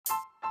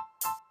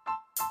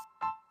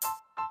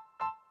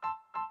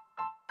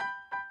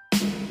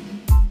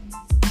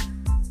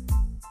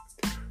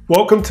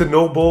Welcome to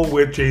No Bull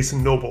with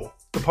Jason Noble,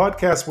 the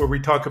podcast where we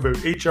talk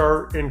about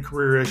HR and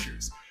career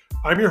issues.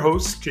 I'm your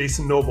host,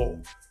 Jason Noble.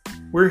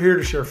 We're here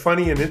to share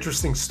funny and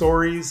interesting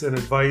stories and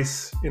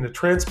advice in a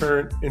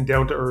transparent and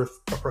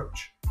down-to-earth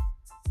approach.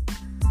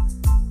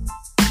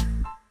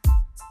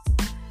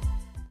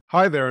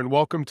 Hi there, and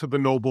welcome to the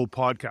No Bull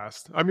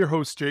podcast. I'm your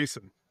host,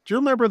 Jason. Do you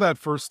remember that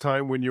first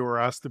time when you were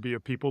asked to be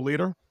a people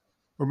leader?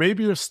 Or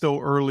maybe you're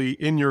still early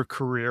in your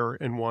career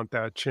and want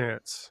that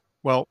chance.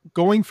 Well,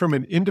 going from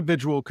an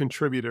individual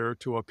contributor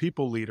to a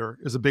people leader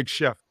is a big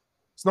shift.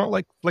 It's not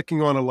like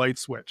flicking on a light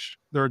switch.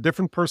 There are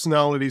different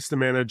personalities to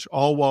manage,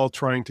 all while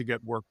trying to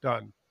get work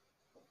done.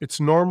 It's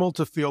normal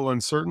to feel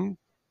uncertain.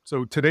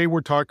 So today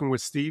we're talking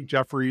with Steve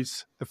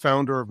Jefferys, the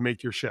founder of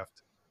Make Your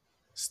Shift.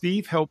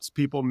 Steve helps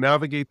people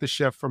navigate the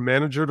shift from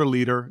manager to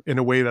leader in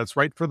a way that's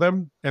right for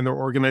them and their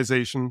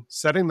organization,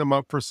 setting them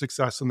up for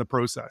success in the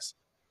process.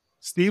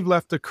 Steve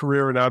left a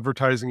career in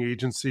advertising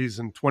agencies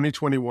in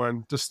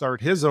 2021 to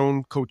start his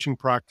own coaching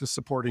practice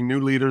supporting new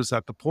leaders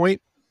at the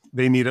point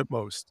they need it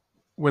most.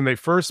 When they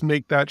first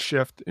make that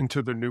shift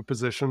into their new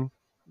position,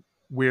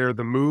 where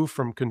the move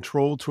from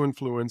control to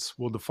influence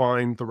will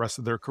define the rest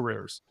of their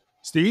careers.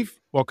 Steve,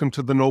 welcome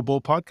to the No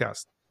Bull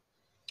podcast.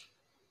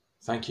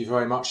 Thank you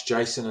very much,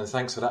 Jason, and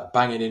thanks for that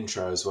banging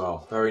intro as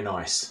well. Very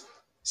nice.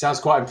 Sounds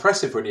quite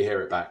impressive when you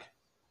hear it back.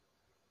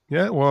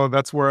 Yeah, well,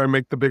 that's where I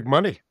make the big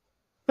money.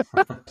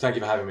 Thank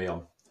you for having me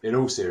on. In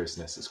all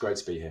seriousness, it's great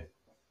to be here.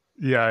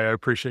 Yeah, I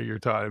appreciate your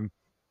time.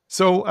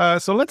 So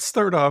let's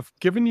start off.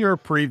 Given your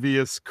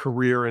previous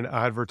career in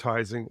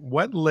advertising,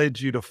 what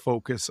led you to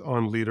focus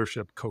on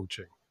leadership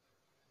coaching?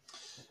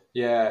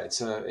 Yeah,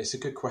 it's a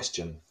good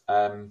question.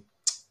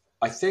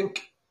 I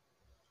think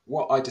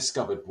what I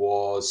discovered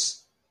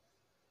was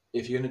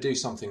if you're going to do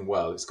something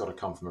well, it's got to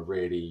come from a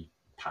really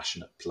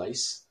passionate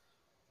place.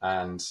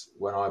 And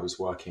when I was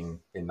working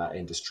in that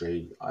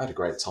industry, I had a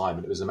great time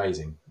and it was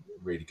amazing,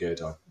 really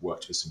good. I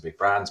worked with some big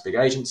brands, big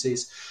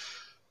agencies.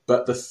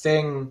 But the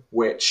thing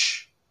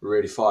which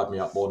really fired me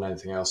up more than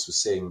anything else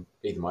was seeing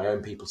either my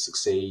own people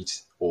succeed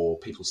or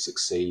people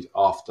succeed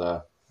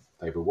after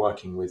they were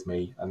working with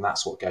me. And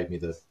that's what gave me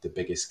the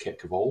biggest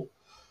kick of all.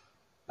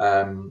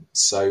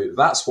 So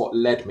that's what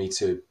led me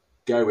to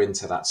go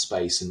into that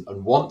space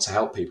and want to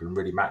help people and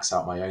really max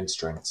out my own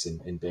strengths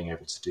in being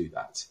able to do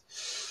that.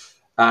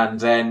 And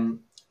then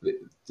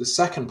the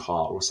second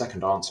part, or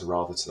second answer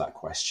rather to that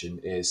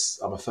question, is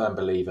I'm a firm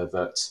believer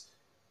that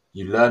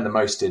you learn the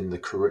most in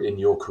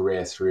your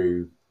career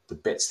through the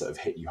bits that have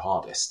hit you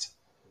hardest.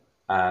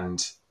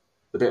 And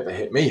the bit that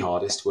hit me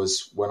hardest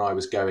was when I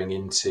was going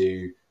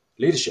into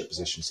leadership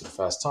positions for the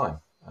first time.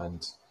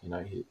 And,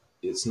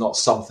 it's not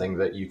something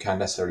that you can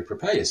necessarily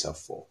prepare yourself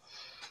for.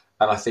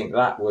 And I think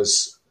that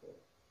was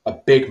a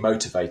big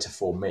motivator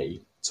for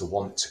me to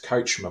want to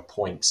coach from a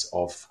point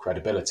of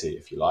credibility,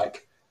 if you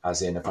like,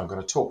 as in if I'm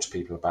going to talk to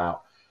people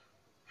about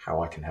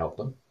how I can help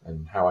them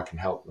and how I can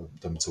help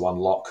them to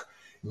unlock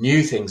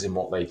new things in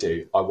what they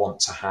do, I want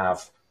to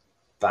have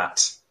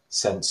that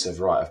sense of,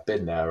 right, I've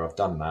been there, I've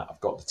done that, I've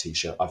got the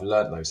T-shirt, I've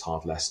learned those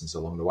hard lessons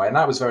along the way. And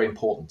that was very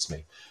important to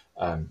me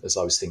as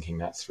I was thinking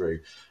that through.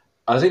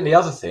 And I think the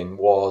other thing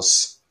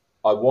was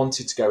I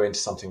wanted to go into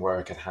something where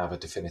I could have a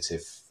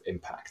definitive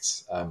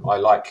impact. I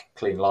like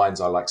clean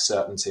lines. I like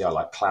certainty. I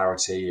like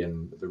clarity.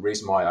 And the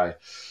reason why I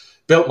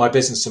built my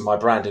business and my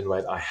brand in the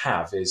way that I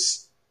have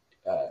is,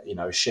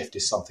 a shift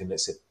is something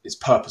that's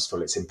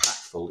purposeful. It's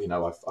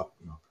impactful.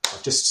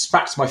 I've just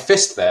smacked my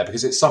fist there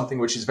because it's something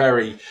which is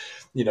very,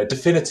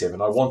 definitive.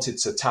 And I wanted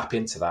to tap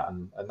into that.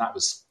 And that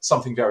was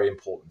something very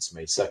important to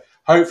me. So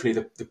hopefully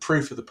the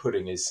proof of the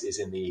pudding is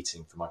in the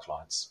eating for my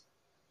clients.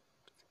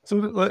 So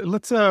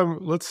let's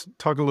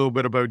talk a little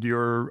bit about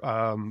your,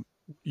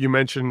 you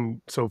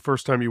mentioned, so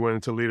first time you went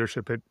into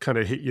leadership, it kind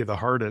of hit you the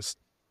hardest.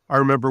 I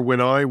remember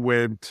when I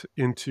went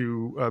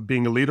into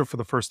being a leader for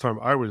the first time,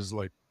 I was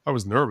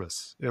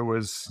nervous. It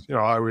was,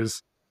 I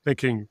was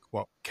thinking,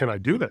 well, can I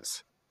do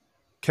this?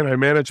 Can I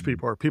manage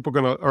people? Are people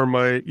going to, are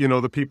my,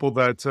 the people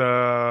that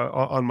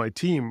on my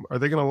team, are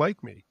they going to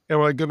like me?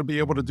 Am I going to be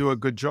able to do a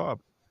good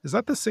job? Is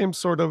that the same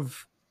sort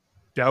of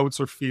doubts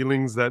or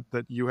feelings that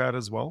you had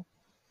as well?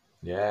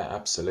 Yeah,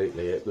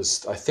 absolutely. It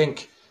was, I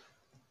think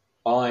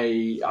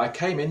I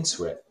came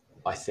into it,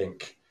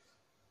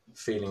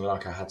 feeling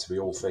like I had to be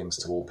all things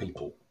to all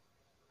people.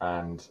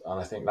 And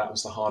I think that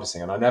was the hardest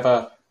thing. And I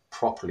never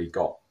properly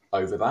got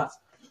over that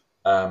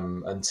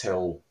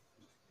until,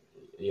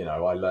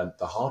 I learned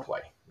the hard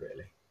way,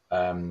 really.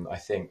 I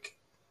think,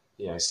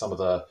 some of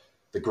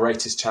the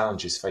greatest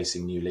challenges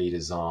facing new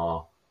leaders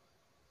are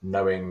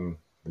knowing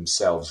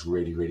themselves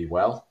really, really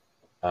well.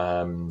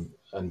 And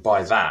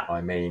by that,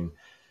 I mean,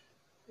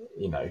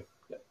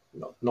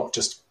 not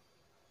just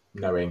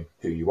knowing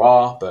who you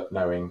are, but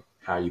knowing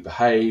how you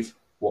behave,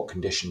 what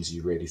conditions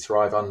you really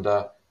thrive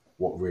under,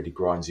 what really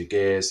grinds your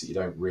gears that you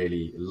don't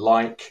really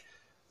like,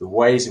 the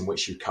ways in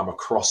which you come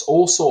across,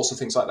 all sorts of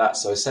things like that.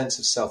 So a sense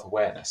of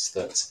self-awareness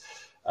that,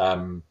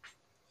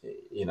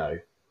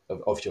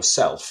 of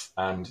yourself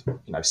and,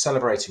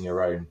 celebrating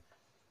your own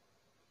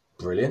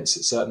brilliance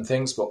at certain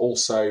things, but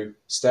also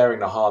staring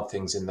the hard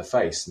things in the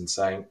face and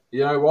saying,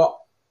 you know what,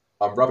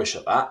 I'm rubbish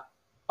at that.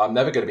 I'm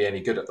never going to be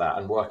any good at that,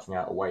 and working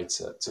out a way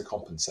to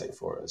compensate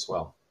for it as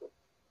well.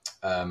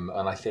 And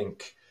I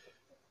think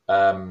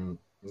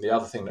the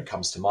other thing that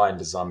comes to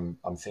mind as I'm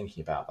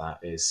thinking about that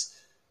is,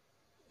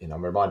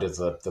 I'm reminded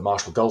of the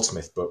Marshall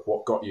Goldsmith book,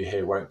 What Got You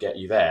Here Won't Get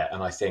You There.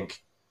 And I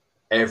think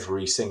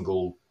every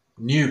single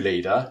new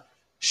leader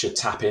should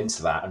tap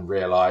into that and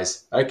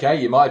realize,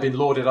 okay, you might have been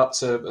lauded up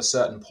to a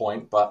certain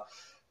point, but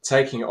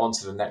taking it on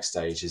to the next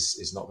stage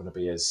is not going to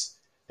be as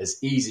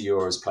easy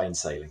or as plain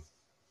sailing.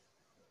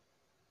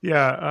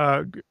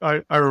 Yeah,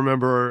 I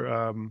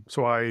remember,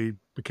 so I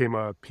became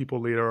a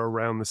people leader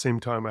around the same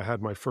time I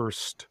had my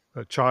first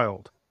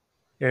child.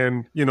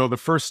 And, the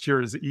first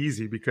year is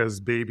easy because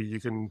baby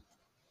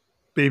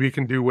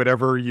can do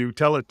whatever you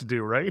tell it to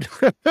do, right?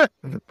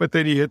 But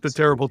then you hit the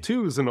terrible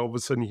twos and all of a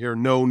sudden you hear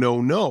no,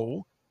 no,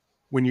 no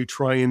when you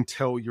try and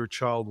tell your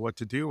child what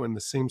to do. And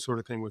the same sort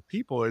of thing with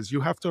people is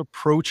you have to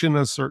approach in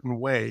a certain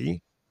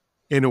way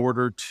in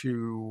order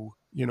to,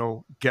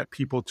 get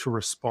people to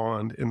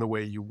respond in the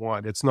way you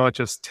want. It's not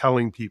just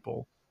telling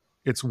people,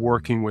 it's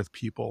working with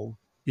people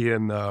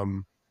in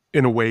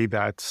a way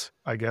that,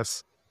 I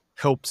guess,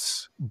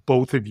 helps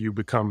both of you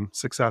become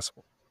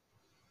successful.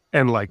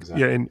 And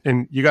Exactly.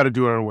 and you got to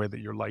do it in a way that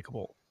you're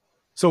likable.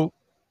 So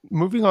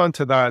moving on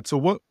to that, so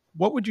what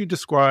would you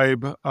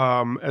describe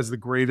as the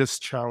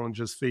greatest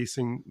challenges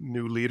facing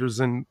new leaders,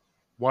 and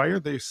why are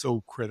they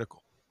so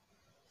critical?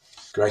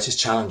 Greatest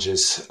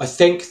challenges. I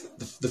think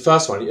the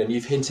first one, and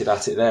you've hinted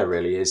at it there,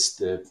 really,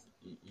 is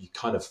you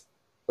kind of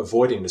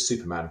avoiding the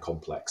Superman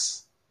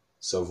complex.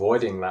 So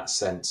avoiding that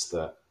sense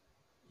that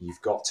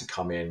you've got to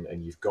come in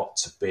and you've got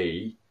to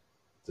be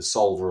the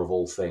solver of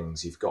all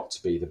things. You've got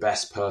to be the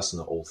best person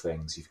at all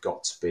things. You've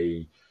got to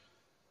be,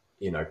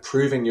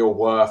 proving your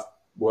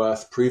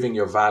worth, proving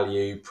your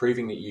value,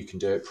 proving that you can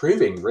do it,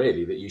 proving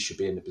really that you should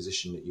be in the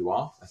position that you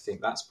are. I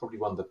think that's probably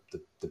one of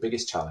the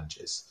biggest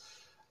challenges.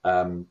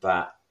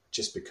 That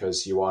just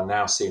because you are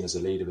now seen as a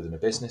leader within a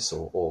business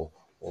or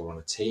on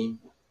a team,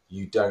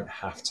 you don't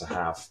have to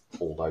have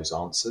all those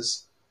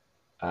answers.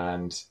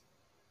 And,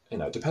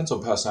 it depends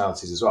on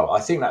personalities as well. I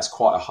think that's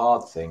quite a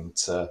hard thing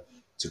to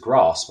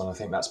grasp. And I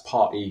think that's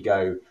part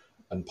ego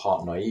and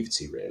part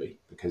naivety, really,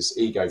 because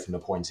ego from the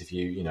point of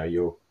view,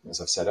 you're,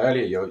 as I've said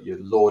earlier, you're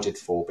lauded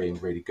for being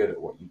really good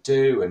at what you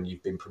do, and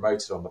you've been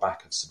promoted on the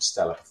back of some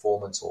stellar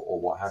performance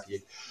or what have you.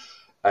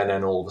 And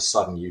then all of a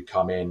sudden you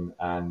come in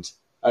and,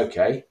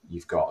 okay,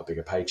 you've got a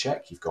bigger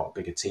paycheck, you've got a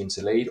bigger team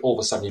to lead. All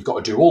of a sudden you've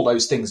got to do all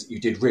those things that you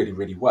did really,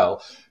 really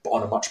well, but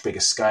on a much bigger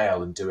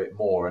scale and do it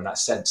more. And that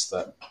sense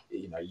that,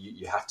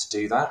 you have to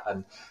do that.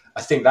 And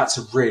I think that's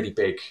a really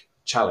big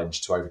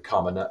challenge to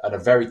overcome, and a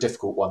very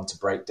difficult one to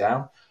break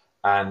down.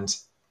 And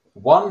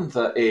one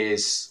that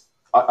is,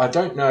 I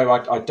don't know,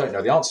 I don't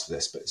know the answer to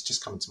this, but it's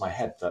just coming to my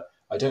head that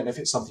I don't know if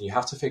it's something you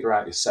have to figure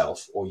out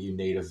yourself, or you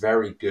need a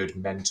very good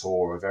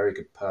mentor or a very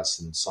good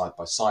person side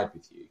by side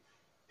with you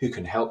who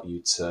can help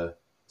you to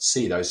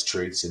see those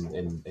truths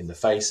in the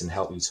face and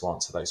help you to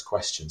answer those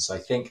questions. So I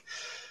think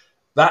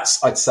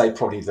that's, I'd say,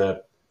 probably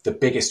the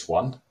biggest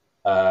one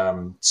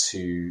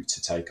to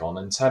take on.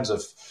 In terms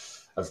of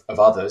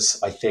others,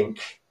 I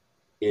think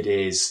it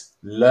is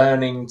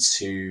learning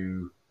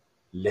to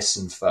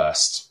listen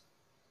first.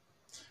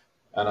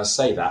 And I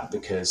say that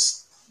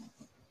because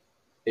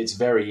it's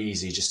very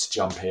easy just to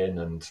jump in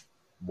and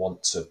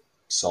want to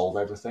solve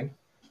everything.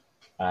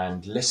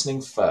 And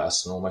listening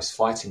first and almost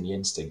fighting the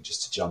instinct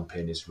just to jump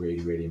in is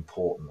really, really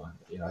important.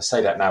 I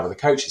say that now with a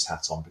coach's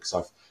hat on because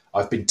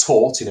I've been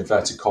taught, in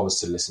inverted commas,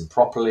 to listen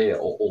properly at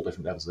all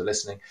different levels of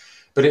listening.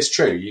 But it's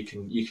true, you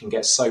can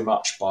get so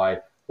much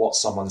by what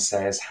someone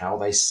says, how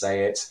they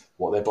say it,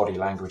 what their body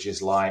language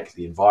is like,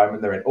 the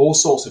environment they're in, all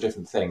sorts of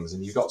different things.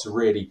 And you've got to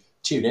really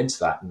tune into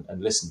that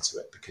and listen to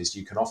it, because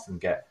you can often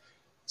get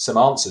some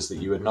answers that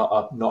you would not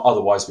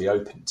otherwise be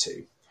open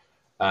to.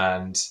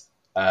 And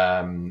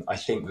I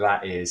think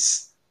that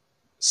is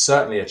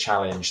certainly a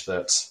challenge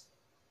that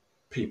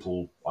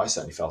I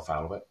certainly fell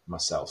foul of it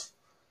myself,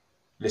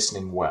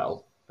 listening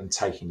well and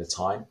taking the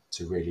time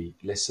to really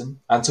listen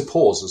and to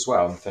pause as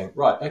well and think,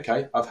 right,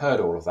 okay, I've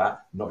heard all of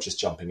that, not just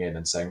jumping in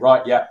and saying,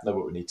 right, yeah, know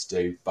what we need to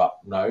do, but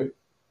no,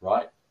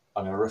 right,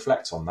 I'm going to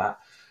reflect on that.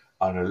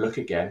 I'm going to look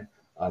again,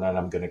 and then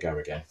I'm going to go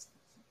again.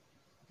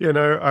 Yeah, and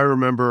I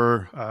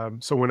remember,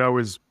 so when I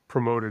was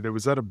promoted, it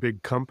was at a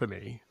big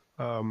company,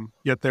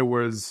 yet there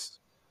was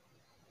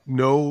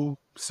no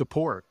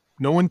support,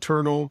 no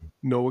internal,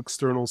 no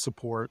external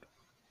support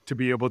to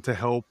be able to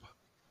help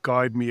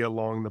guide me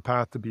along the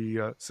path to be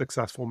a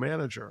successful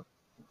manager.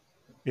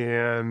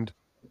 And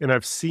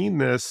I've seen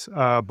this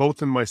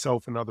both in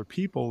myself and other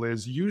people,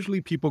 is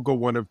usually people go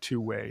one of two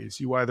ways.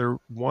 You either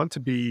want to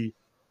be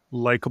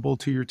likable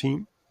to your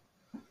team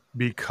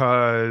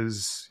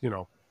because,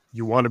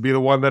 you want to be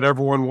the one that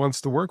everyone wants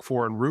to work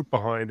for and root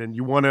behind, and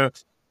you want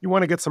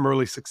to get some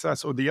early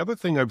success. Or the other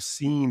thing I've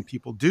seen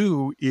people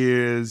do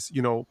is,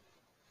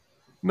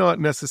 not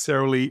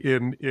necessarily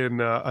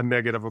in a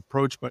negative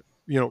approach, but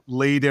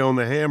lay down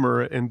the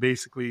hammer and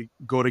basically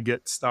go to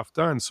get stuff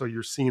done. So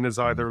you're seen as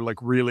either like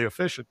really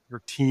efficient.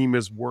 Your team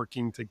is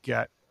working to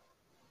get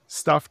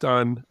stuff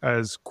done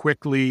as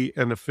quickly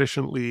and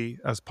efficiently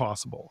as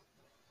possible.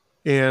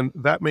 And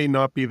that may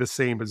not be the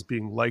same as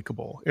being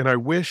likable. And I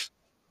wish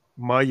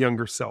my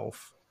younger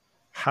self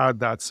had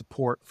that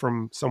support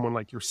from someone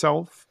like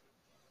yourself,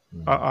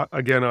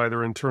 again,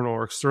 either internal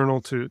or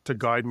external, to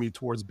guide me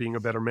towards being a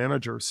better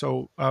manager.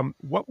 So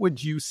what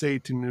would you say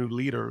to new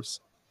leaders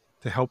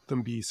to help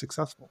them be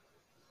successful?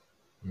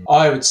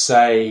 I would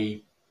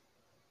say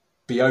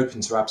be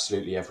open to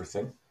absolutely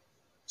everything.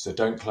 So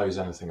don't close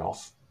anything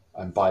off.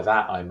 And by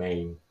that, I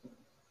mean,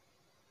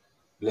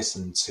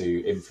 listen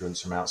to influence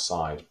from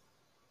outside,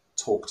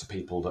 talk to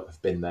people that have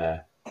been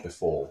there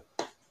before,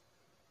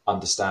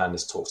 understand,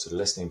 this talks to the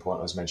listening point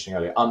I was mentioning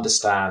earlier,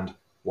 understand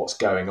what's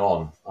going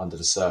on under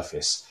the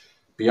surface.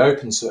 Be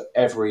open to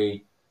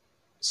every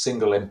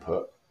single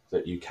input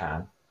that you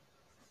can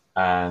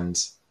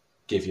and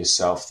give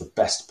yourself the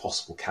best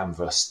possible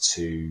canvas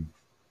to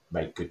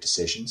make good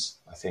decisions.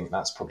 I think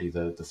that's probably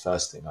the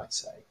first thing I'd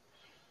say.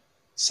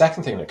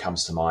 Second thing that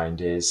comes to mind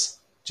is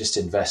just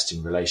invest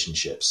in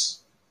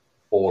relationships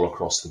all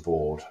across the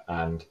board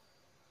and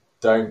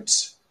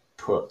don't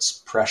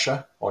put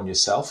pressure on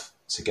yourself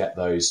to get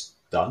those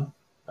done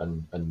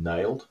and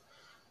nailed.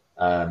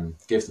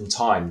 Give them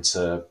time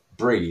to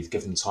breathe,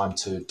 give them time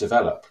to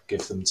develop,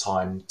 give them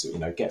time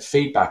to get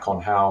feedback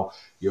on how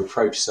you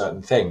approach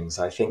certain things.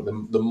 I think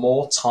the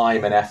more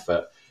time and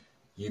effort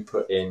you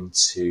put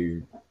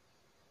into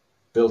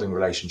building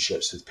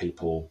relationships with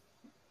people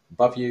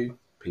above you,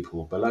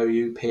 people below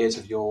you, peers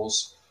of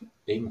yours,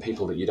 even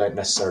people that you don't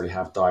necessarily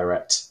have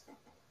direct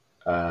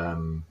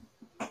time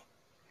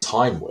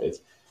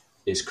with,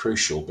 is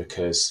crucial,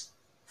 because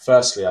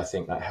firstly, I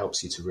think that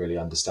helps you to really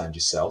understand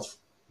yourself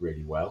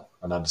really well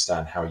and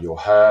understand how you're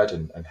heard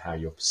and how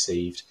you're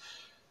perceived.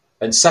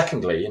 And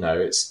secondly,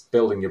 it's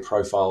building your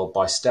profile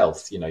by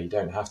stealth. You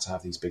don't have to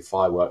have these big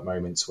firework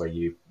moments where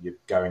you're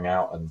going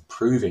out and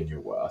proving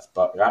your worth,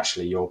 but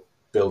actually you're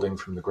building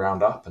from the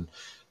ground up. And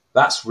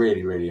that's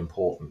really, really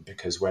important,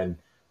 because when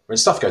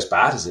stuff goes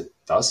bad, as it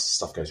does,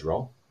 stuff goes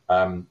wrong,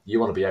 you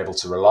want to be able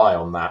to rely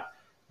on that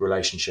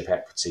relationship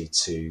equity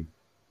to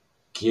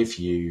give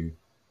you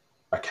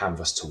a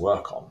canvas to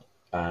work on.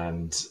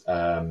 And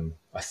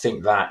I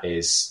think that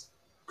is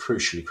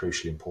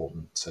crucially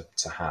important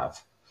to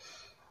have.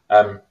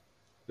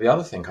 The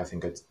other thing I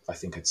think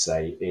I'd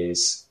say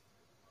is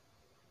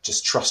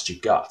just trust your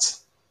gut.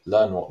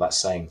 Learn what that's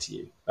saying to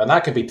you, and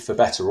that could be for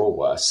better or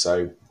worse.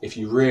 So if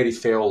you really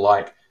feel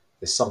like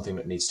there's something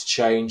that needs to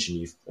change, and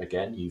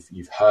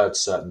you've heard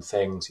certain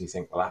things, and you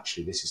think, well,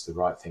 actually, this is the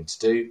right thing to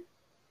do,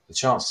 the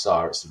chances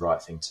are it's the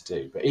right thing to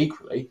do. But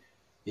equally,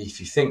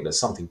 if you think that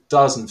something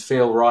doesn't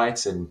feel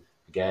right, and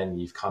again,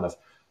 you've kind of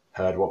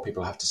heard what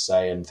people have to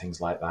say and things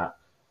like that,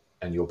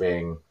 and you're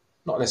being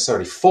not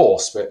necessarily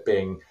forced, but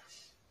being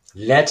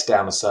led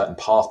down a certain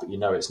path, but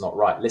it's not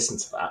right, listen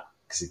to that,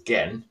 because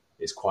again,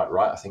 it's quite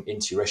right. I think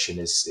intuition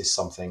is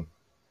something,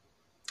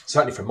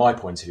 certainly from my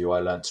point of view, I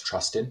learned to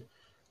trust in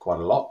quite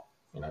a lot.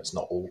 It's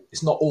not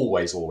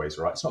always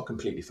right. It's not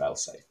completely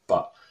fail-safe,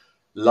 but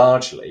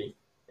largely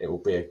it will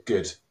be a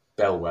good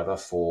bellwether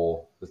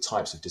for the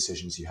types of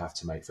decisions you have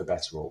to make, for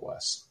better or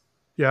worse.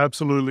 Yeah,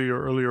 absolutely.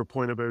 Your earlier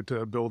point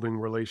about building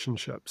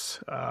relationships.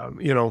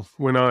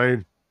 When I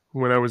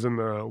was in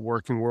the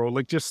working world,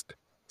 like just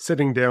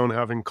sitting down,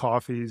 having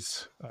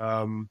coffees,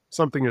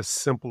 something as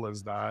simple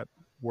as that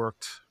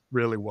worked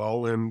really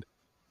well. And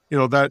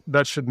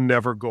that should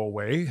never go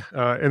away.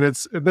 And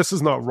this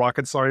is not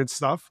rocket science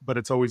stuff, but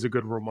it's always a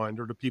good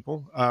reminder to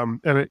people.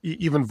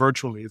 Even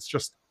virtually, it's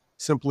just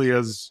simply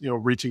as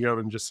reaching out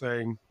and just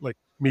saying, like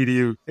me to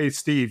you, hey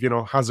Steve,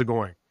 how's it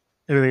going?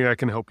 Anything I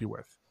can help you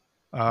with?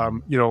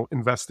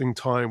 Investing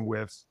time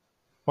with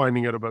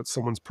finding out about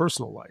someone's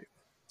personal life,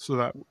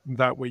 so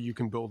that way you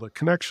can build a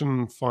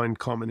connection, find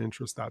common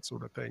interest, that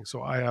sort of thing.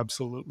 So I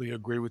absolutely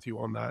agree with you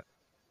on that.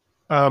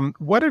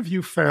 What have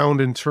you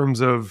found in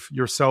terms of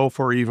yourself,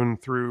 or even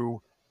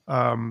through,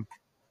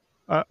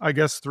 I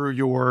guess, through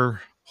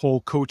your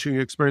whole coaching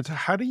experience?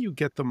 How do you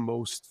get the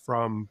most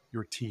from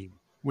your team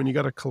when you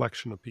got a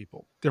collection of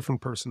people,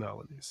 different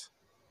personalities?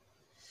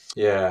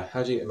 Yeah,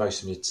 how do you get the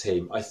most from your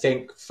team? I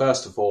think,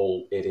 first of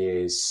all, it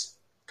is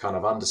kind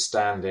of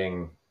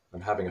understanding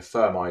and having a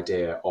firm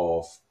idea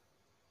of,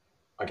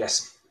 I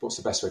guess, what's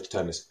the best way to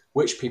term this?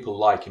 Which people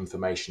like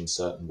information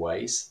certain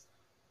ways,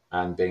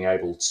 and being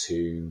able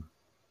to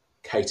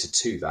cater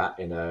to that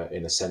in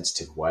a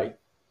sensitive way.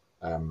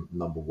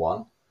 Number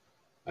one,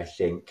 I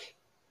think,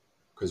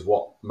 because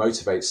what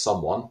motivates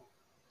someone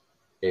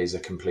is a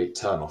complete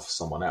turn-off for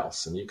someone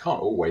else, and you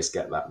can't always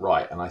get that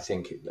right. And I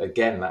think,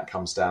 again, that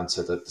comes down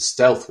to the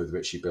stealth with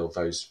which you build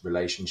those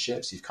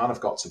relationships. You've kind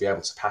of got to be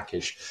able to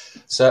package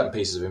certain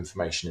pieces of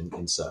information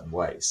in certain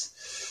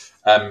ways.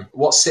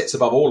 What sits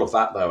above all of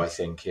that, though, I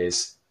think,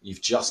 is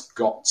you've just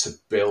got to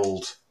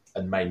build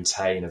and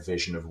maintain a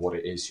vision of what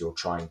it is you're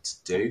trying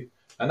to do.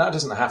 And that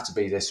doesn't have to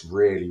be this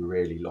really,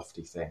 really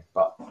lofty thing.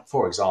 But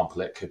for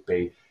example, it could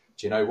be,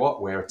 do you know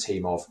what? We're a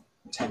team of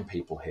 10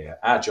 people here.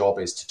 Our job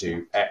is to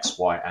do X,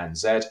 Y, and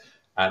Z.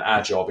 And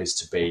our job is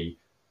to be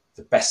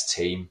the best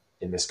team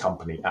in this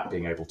company at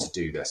being able to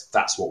do this.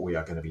 That's what we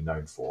are going to be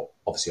known for.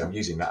 Obviously, I'm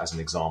using that as an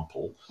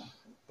example.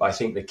 But I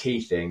think the key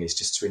thing is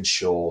just to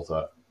ensure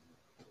that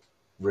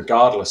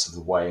regardless of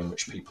the way in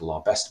which people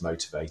are best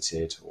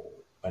motivated or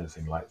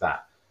anything like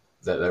that,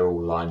 that they're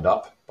all lined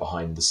up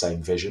behind the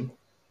same vision.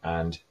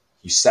 And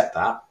you set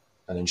that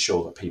and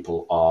ensure that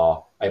people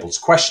are able to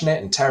question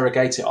it,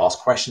 interrogate it, ask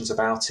questions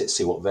about it,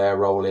 see what their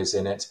role is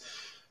in it.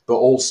 But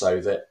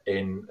also that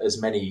in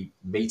as many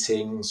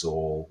meetings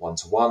or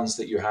one-to-ones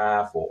that you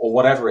have or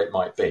whatever it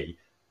might be,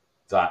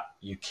 that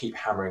you keep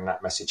hammering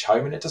that message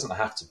home. And it doesn't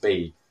have to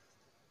be,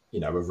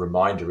 a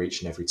reminder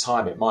each and every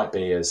time. It might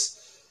be as,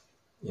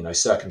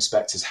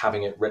 circumspect as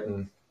having it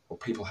written or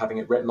people having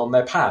it written on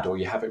their pad, or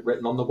you have it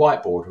written on the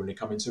whiteboard when you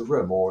come into a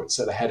room, or it's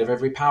at the head of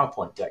every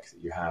PowerPoint deck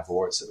that you have,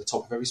 or it's at the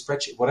top of every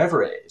spreadsheet,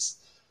 whatever it is.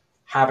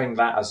 Having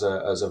that as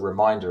a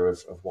reminder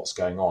of what's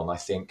going on, I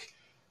think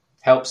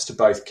helps to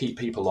both keep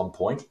people on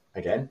point,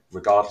 again,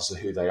 regardless of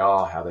who they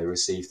are, how they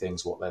receive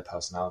things, what their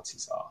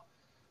personalities are,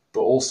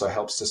 but also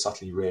helps to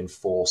subtly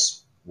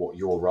reinforce what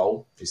your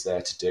role is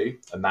there to do,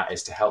 and that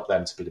is to help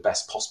them to be the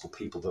best possible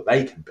people that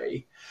they can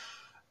be,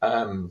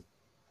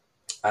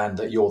 and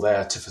that you're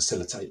there to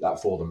facilitate that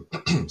for them.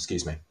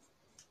 Excuse me.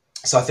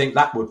 So I think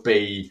that would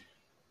be,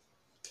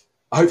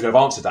 hopefully I've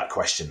answered that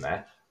question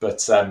there,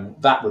 but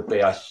that would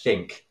be, I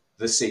think,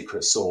 the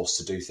secret sauce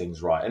to do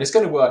things right. And it's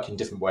going to work in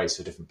different ways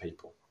for different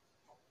people.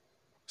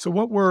 So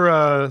what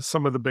were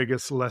some of the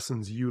biggest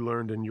lessons you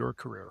learned in your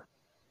career?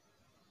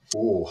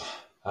 Oh,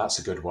 that's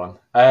a good one.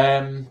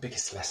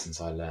 Biggest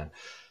lessons I learned.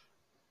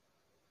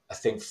 I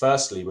think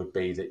firstly would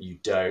be that you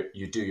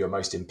do your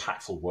most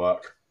impactful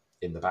work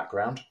in the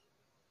background.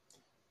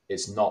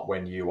 It's not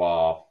when you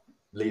are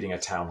leading a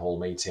town hall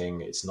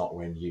meeting. It's not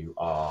when you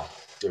are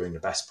doing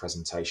the best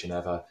presentation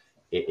ever.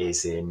 It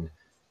is in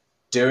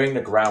doing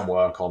the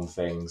groundwork on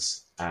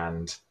things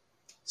and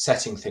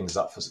setting things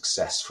up for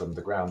success from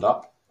the ground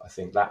up. I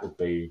think that would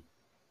be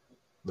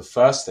the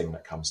first thing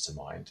that comes to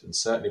mind, and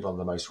certainly one of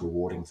the most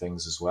rewarding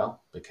things as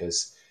well,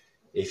 because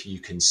if you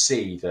can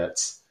see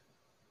that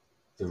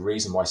the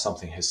reason why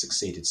something has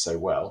succeeded so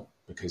well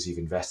because you've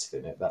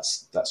invested in it,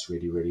 that's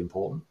really, really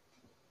important.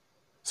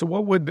 So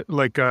what would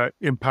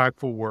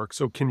impactful work?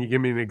 So can you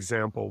give me an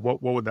example?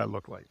 What would that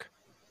look like?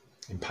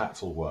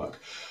 Impactful work.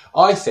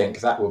 I think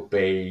that would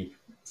be,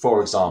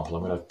 for example,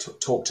 I'm going to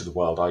talk to the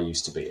world I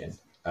used to be in.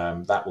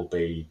 That will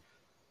be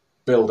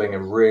building a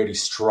really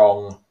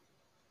strong,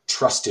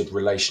 trusted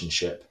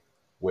relationship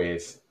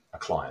with a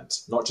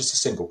client, not just a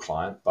single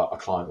client, but a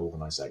client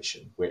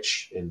organization,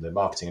 which in the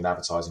marketing and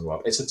advertising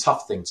world, it's a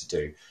tough thing to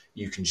do.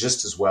 You can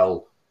just as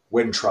well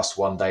win trust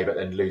one day, but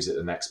then lose it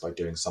the next by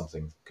doing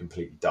something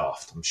completely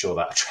daft. I'm sure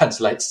that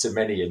translates to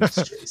many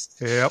industries.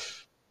 Yep.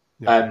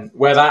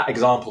 Where that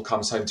example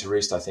comes home to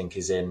roost, I think,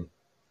 is in,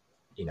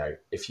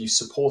 if you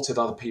supported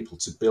other people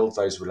to build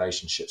those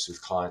relationships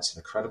with clients in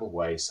a credible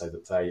way so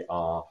that they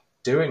are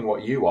doing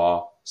what you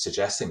are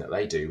suggesting that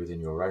they do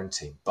within your own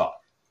team, but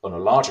on a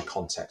larger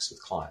context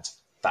with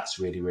clients, that's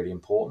really, really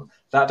important.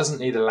 That doesn't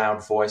need a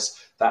loud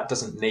voice. That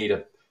doesn't need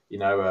a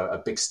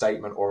big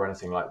statement or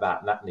anything like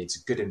that. That needs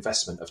a good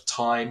investment of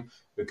time,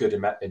 a good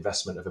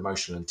investment of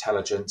emotional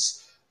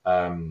intelligence,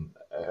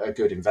 a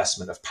good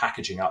investment of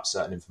packaging up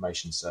certain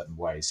information in certain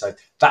ways. So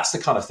that's the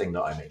kind of thing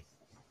that I mean.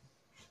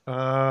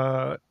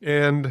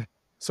 And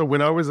so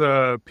when I was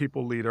a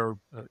people leader,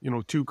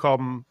 two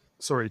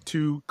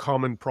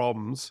common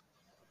problems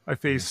I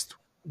faced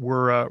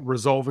were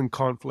resolving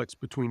conflicts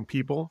between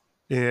people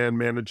and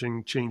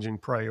managing changing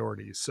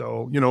priorities.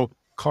 So,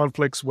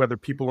 conflicts, whether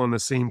people on the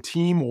same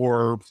team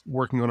or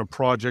working on a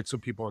project, so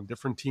people on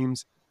different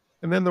teams.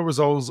 And then there was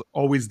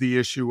always the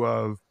issue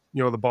of,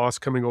 the boss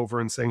coming over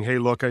and saying, hey,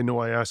 look, I know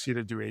I asked you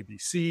to do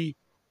ABC.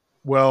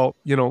 Well,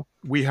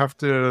 we have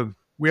to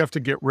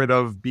get rid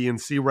of B and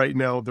C right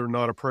now. They're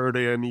not a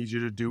priority. I need you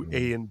to do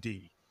A and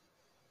D.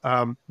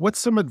 What's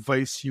some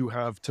advice you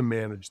have to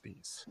manage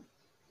these?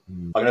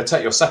 I'm going to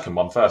take your second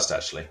one first,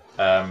 actually,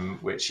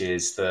 which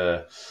is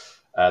the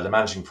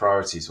managing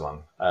priorities one.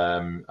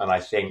 And I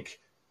think,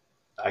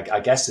 I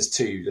guess there's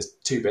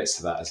two bits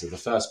to that. So the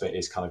first bit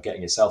is kind of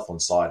getting yourself on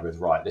side with,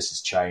 right, this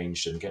has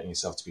changed, and getting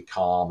yourself to be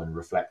calm and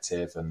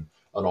reflective and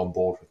on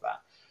board with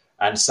that.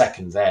 And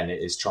second, then,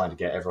 it is trying to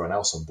get everyone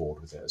else on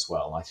board with it as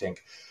well. And I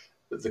think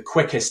the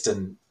quickest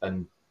and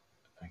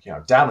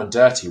down and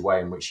dirty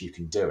way in which you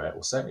can do it,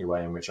 or certainly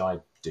way in which I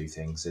do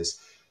things, is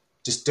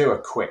just do a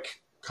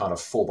quick kind of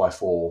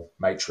 4x4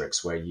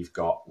 matrix where you've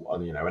got,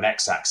 an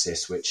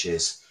x-axis, which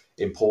is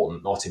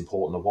important, not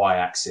important, a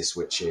y-axis,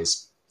 which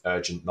is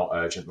urgent, not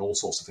urgent, and all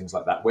sorts of things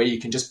like that, where you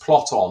can just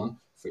plot on,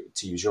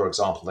 to use your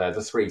example there,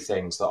 the three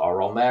things that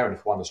are on there, and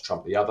if one has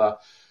trumped the other.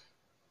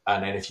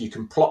 And then if you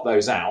can plot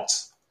those out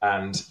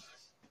and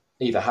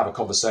either have a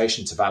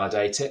conversation to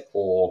validate it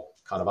or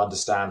kind of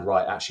understand,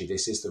 right, actually,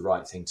 this is the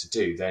right thing to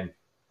do, then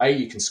A,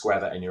 you can square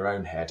that in your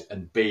own head,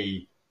 and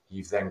B,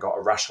 you've then got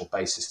a rational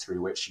basis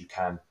through which you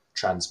can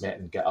transmit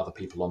and get other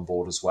people on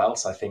board as well.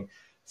 So I think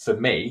for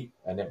me,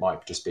 and it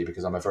might just be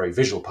because I'm a very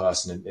visual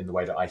person in the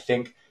way that I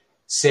think,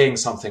 seeing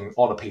something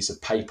on a piece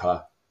of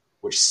paper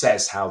which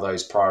says how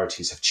those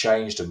priorities have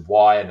changed and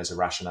why, and there's a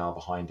rationale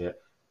behind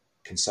it,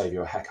 can save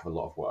you a heck of a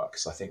lot of work.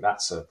 So I think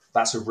that's a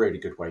really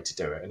good way to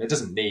do it. And it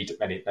doesn't need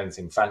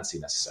anything fancy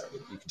necessarily.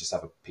 You can just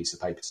have a piece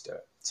of paper to do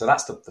it. So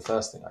that's the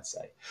first thing I'd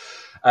say.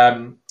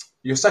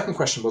 Your second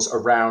question was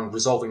around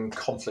resolving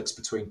conflicts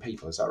between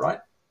people. Is that right?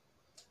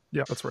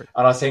 Yeah, that's right.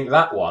 And I think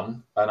that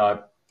one, and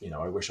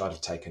I wish I'd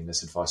have taken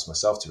this advice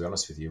myself, to be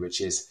honest with you,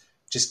 which is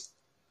just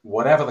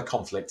whatever the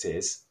conflict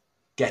is,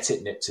 get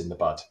it nipped in the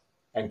bud,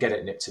 and get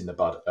it nipped in the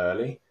bud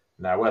early.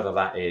 Now, whether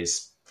that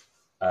is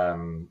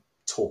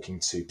talking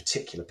to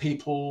particular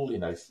people,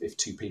 if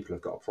two people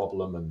have got a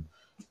problem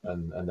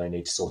and they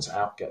need to sort it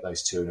out, get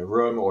those two in a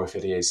room, or if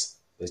it is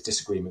there's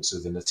disagreements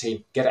within the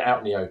team, get it out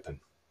in the open,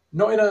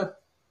 not in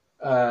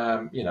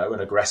an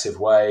aggressive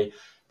way,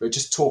 but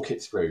just talk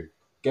it through,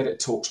 get it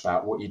talked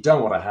about. What you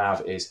don't want to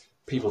have is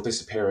people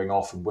disappearing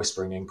off and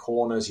whispering in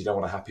corners. You don't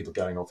want to have people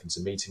going off into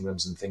meeting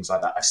rooms and things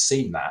like that. I've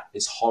seen that.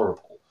 It's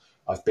horrible.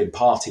 I've been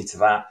party to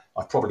that.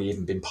 I've probably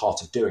even been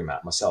part of doing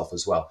that myself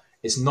as well.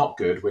 It's not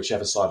good,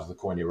 whichever side of the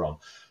coin you're on.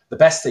 The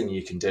best thing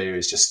you can do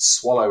is just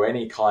swallow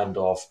any kind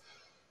of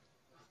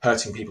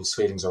hurting people's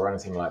feelings or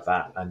anything like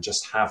that, and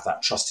just have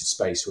that trusted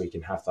space where you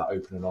can have that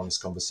open and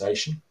honest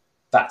conversation.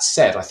 That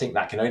said, I think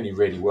that can only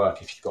really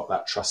work if you've got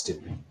that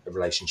trusted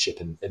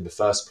relationship in the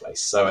first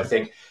place. So I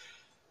think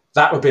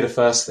that would be the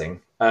first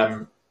thing.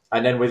 And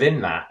then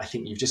within that, I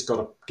think you've just got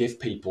to give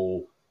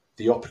people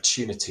the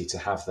opportunity to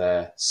have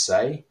their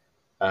say.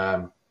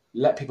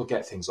 Let people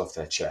get things off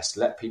their chest.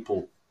 Let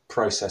people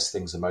process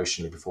things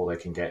emotionally before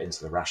they can get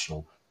into the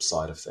rational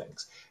side of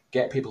things.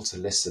 Get people to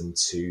listen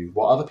to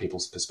what other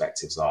people's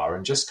perspectives are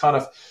and just kind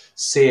of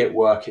see it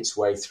work its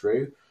way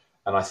through.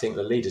 And I think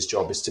the leader's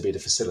job is to be the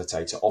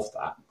facilitator of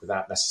that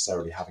without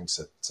necessarily having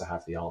to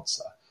have the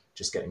answer.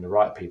 Just getting the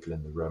right people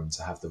in the room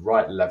to have the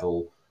right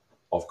level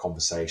of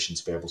conversation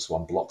to be able to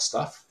unblock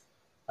stuff.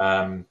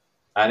 And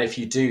if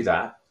you do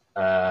that,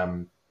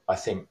 I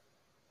think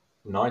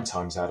 9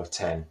 times out of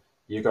 10,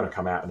 you're going to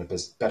come out in a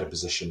better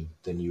position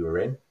than you were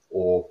in,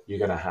 or you're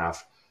going to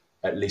have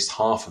at least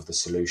half of the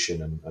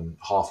solution and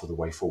half of the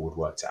way forward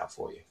worked out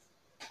for you.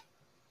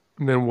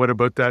 And then what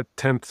about that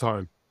 10th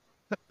time?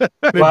 It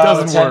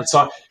doesn't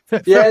work.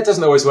 Yeah, it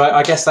doesn't always work.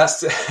 I guess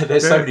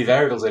there's so many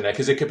variables in there,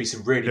 because it could be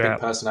some really big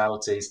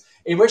personalities,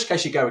 in which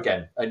case you go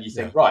again and you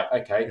think, right,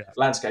 okay,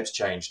 landscape's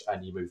changed,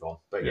 and you move on.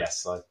 But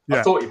yes,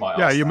 I thought you might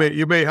ask that.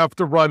 You may have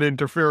to run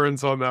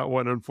interference on that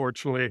one,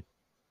 unfortunately,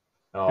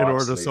 in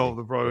order to solve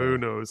the problem. Who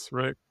knows,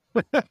 right?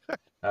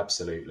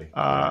 Absolutely.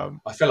 I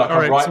feel like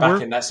I'm right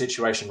back in that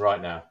situation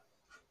right now.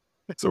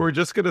 So we're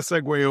just going to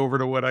segue over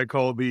to what I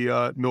call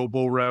the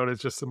noble round.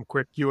 It's just some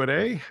quick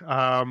Q&A.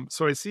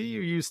 So I see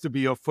you used to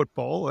be a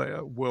football,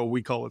 well,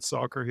 we call it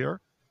soccer here,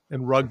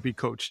 and rugby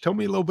coach. Tell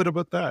me a little bit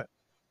about that.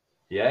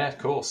 Yeah, of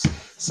course.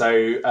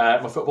 So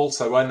my football.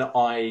 So when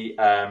I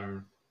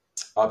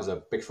was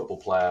a big football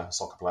player,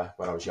 soccer player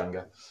when I was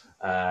younger,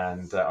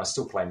 and I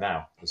still play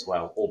now as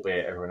well,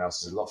 albeit everyone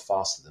else is a lot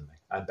faster than me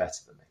and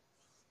better than me.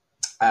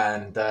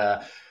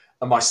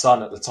 And my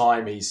son at the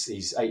time,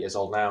 he's 8 years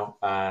old now.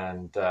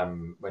 And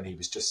when he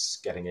was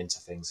just getting into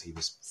things, he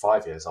was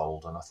 5 years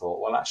old. And I thought,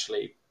 well,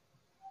 actually,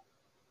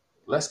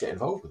 let's get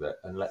involved with it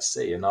and let's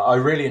see. And I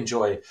really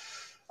enjoy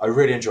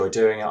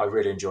doing it. I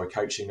really enjoy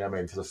coaching them. I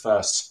mean, for the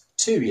first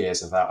 2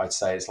 years of that, I'd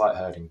say it's like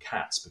herding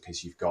cats,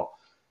 because you've got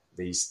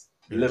these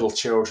little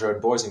children,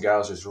 boys and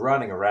girls, just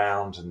running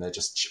around, and they're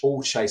just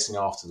all chasing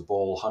after the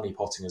ball,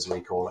 honeypotting as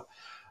we call it.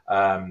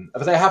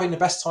 But they're having the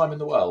best time in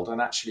the world,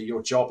 and actually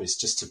your job is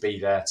just to be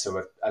there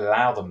to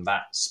allow them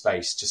that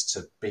space just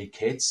to be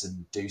kids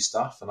and do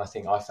stuff. And I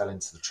think I fell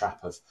into the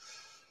trap of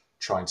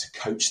trying to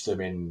coach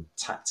them in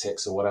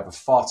tactics or whatever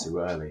far too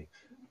early.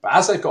 But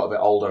as they've got a bit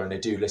older and they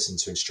do listen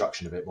to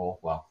instruction a bit more,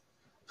 well,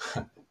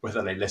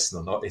 whether they listen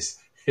or not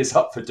is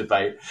up for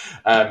debate.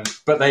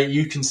 But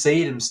you can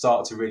see them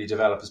start to really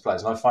develop as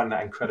players, and I find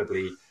that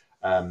incredibly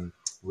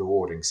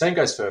rewarding. Same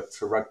goes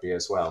for rugby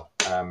as well.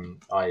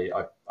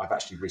 I've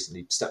actually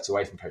recently stepped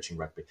away from coaching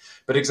rugby,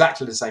 but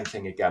exactly the same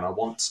thing again. I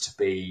want to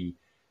be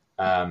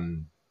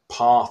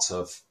part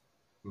of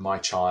my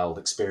child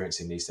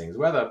experiencing these things,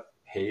 whether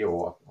he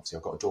or, obviously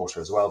I've got a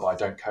daughter as well, but I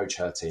don't coach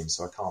her team,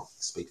 so I can't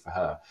speak for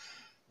her.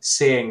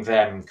 Seeing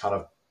them kind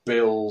of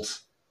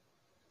build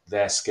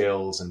their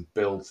skills and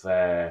build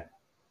their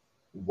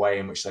way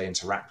in which they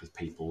interact with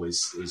people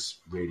is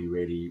really,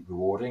 really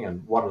rewarding.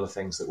 And one of the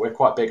things that we're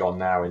quite big on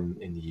now in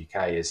the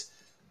UK is,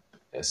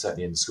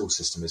 certainly in the school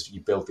system, is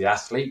you build the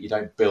athlete. You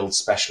don't build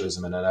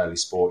specialism in an early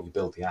sport. You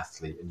build the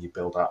athlete, and you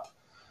build up,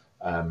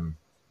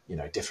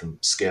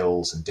 different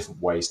skills and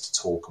different ways to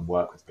talk and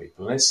work with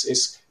people. And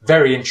it's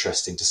very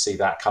interesting to see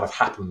that kind of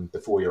happen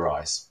before your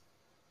eyes.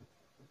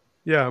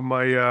 Yeah,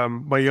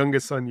 my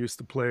youngest son used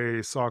to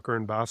play soccer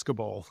and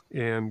basketball,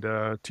 and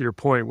to your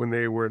point,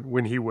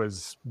 when he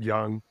was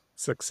young,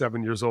 6,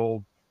 7 years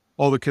old,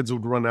 all the kids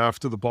would run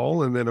after the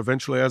ball, and then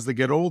eventually, as they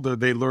get older,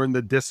 they learn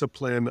the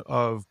discipline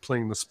of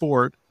playing the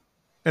sport,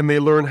 and they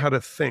learn how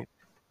to think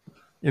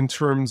in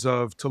terms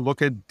of to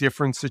look at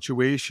different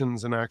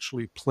situations and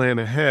actually plan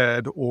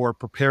ahead or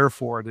prepare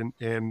for it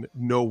and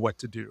know what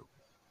to do.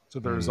 So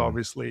there's Mm,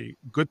 obviously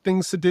good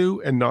things to do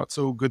and not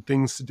so good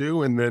things to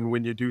do. And then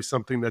when you do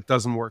something that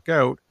doesn't work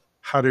out,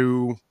 how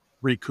to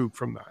recoup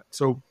from that.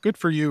 So good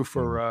for you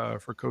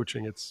mm. for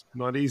coaching. It's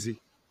not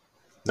easy.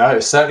 No,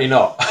 certainly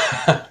not.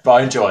 But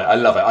I enjoy it. I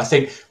love it. I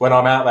think when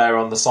I'm out there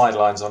on the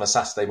sidelines on a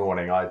Saturday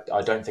morning,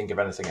 I don't think of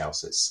anything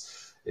else.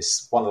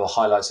 It's one of the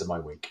highlights of my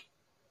week.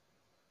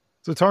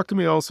 So talk to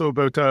me also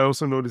about, I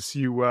also notice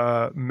you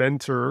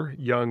mentor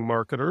young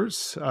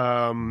marketers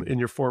in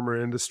your former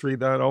industry.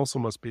 That also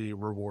must be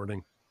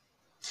rewarding.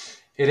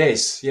 It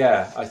is,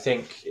 yeah. I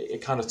think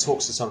it kind of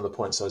talks to some of the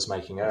points I was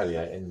making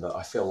earlier. In that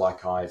I feel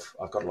like I've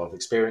got a lot of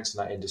experience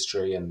in that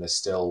industry, and there's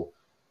still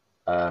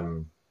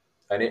um,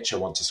 an itch I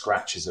want to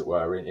scratch, as it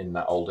were, in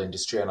that old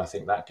industry. And I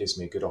think that gives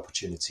me a good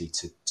opportunity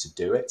to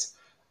do it.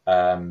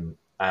 And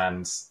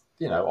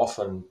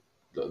often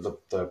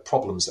the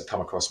problems that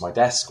come across my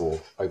desk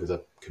or over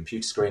the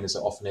computer screen, as it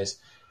often is,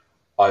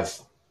 I've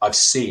I've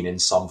seen in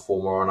some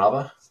form or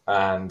another,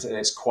 and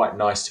it's quite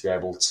nice to be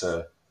able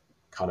to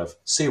kind of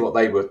see what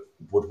they would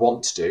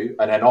want to do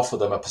and then offer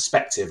them a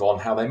perspective on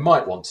how they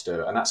might want to do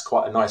it. And that's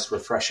quite a nice,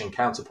 refreshing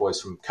counterpoise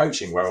from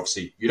coaching, where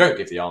obviously you don't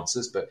give the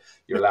answers, but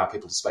you allow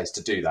people the space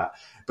to do that.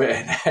 But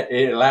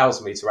it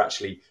allows me to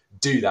actually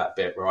do that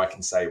bit where I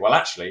can say, well,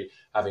 actually,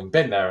 having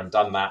been there and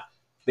done that,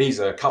 these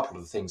are a couple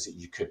of the things that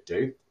you could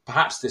do.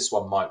 Perhaps this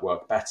one might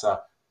work better.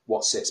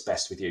 What sits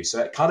best with you?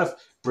 So it kind of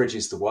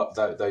bridges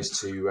those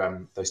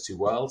two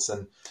worlds,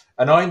 and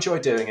I enjoy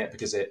doing it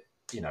because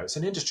it's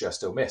an industry I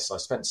still miss. I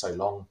spent so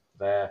long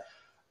there,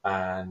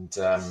 and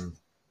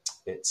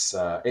it's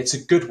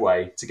a good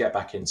way to get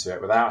back into it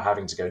without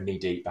having to go knee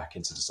deep back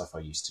into the stuff I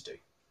used to do.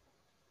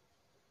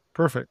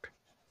 Perfect.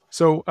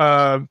 So,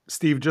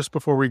 Steve, just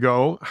before we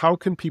go, how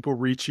can people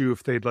reach you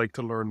if they'd like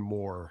to learn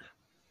more?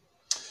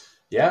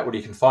 Yeah, well,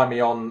 you can find me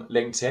on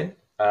LinkedIn,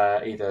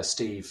 either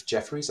Steve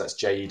Jefferys, that's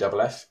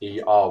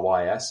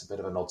Jeffferys, a bit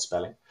of an odd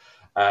spelling.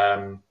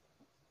 Um,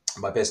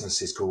 my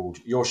business is called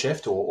Your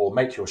Shift or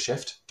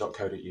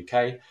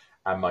makeyourshift.co.uk,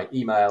 and my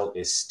email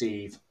is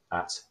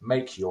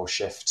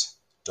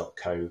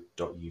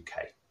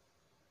steve@makeyourshift.co.uk.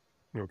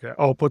 Okay,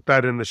 I'll put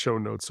that in the show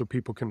notes so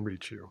people can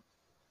reach you.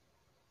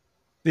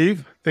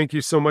 Steve, thank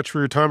you so much for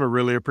your time. I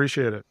really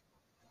appreciate it.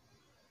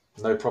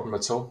 No problem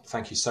at all.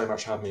 Thank you so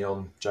much for having me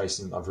on,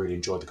 Jason. I've really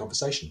enjoyed the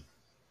conversation.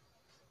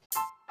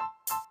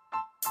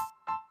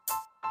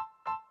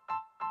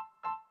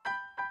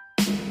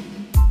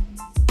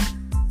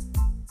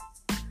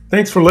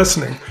 Thanks for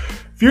listening.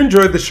 If you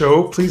enjoyed the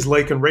show, please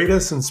like and rate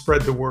us and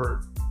spread the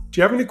word. Do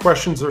you have any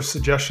questions or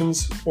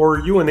suggestions, or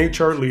are you an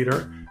HR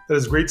leader that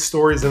has great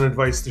stories and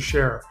advice to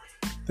share?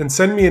 Then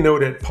send me a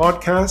note at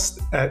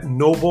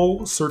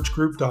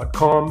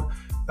podcast@noblesearchgroup.com.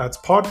 That's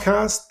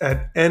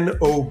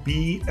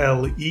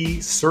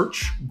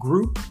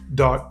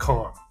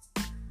podcast@noblesearchgroup.com.